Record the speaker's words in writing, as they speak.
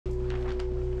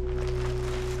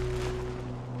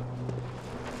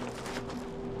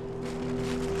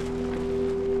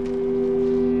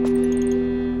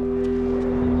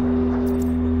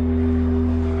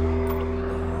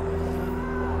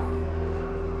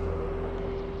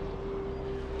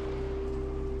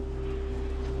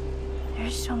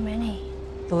There's so many.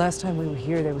 The last time we were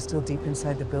here, they were still deep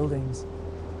inside the buildings.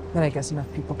 Then I guess enough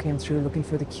people came through looking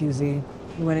for the QZ.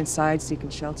 We went inside seeking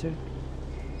shelter.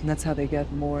 And that's how they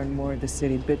got more and more of the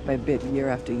city, bit by bit, year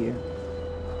after year.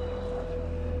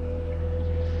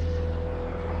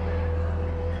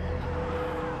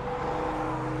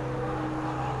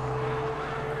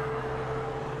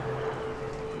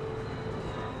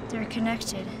 They're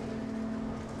connected.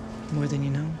 More than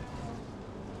you know.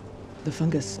 The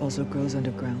fungus also grows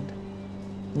underground.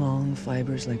 Long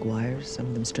fibers like wires, some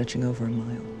of them stretching over a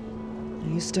mile.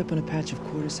 You step on a patch of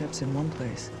cordyceps in one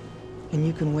place, and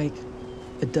you can wake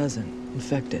a dozen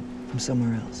infected from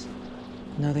somewhere else.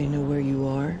 Now they know where you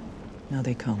are, now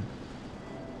they come.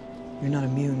 You're not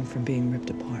immune from being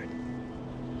ripped apart.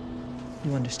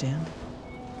 You understand?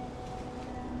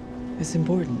 It's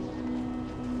important.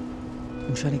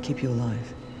 I'm trying to keep you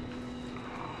alive.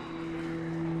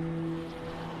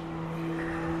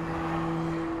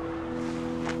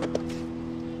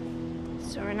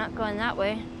 So we're not going that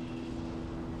way.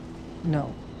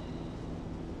 No.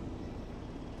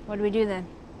 What do we do then?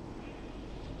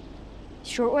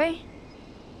 Short way?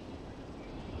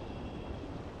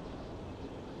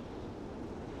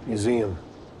 Museum.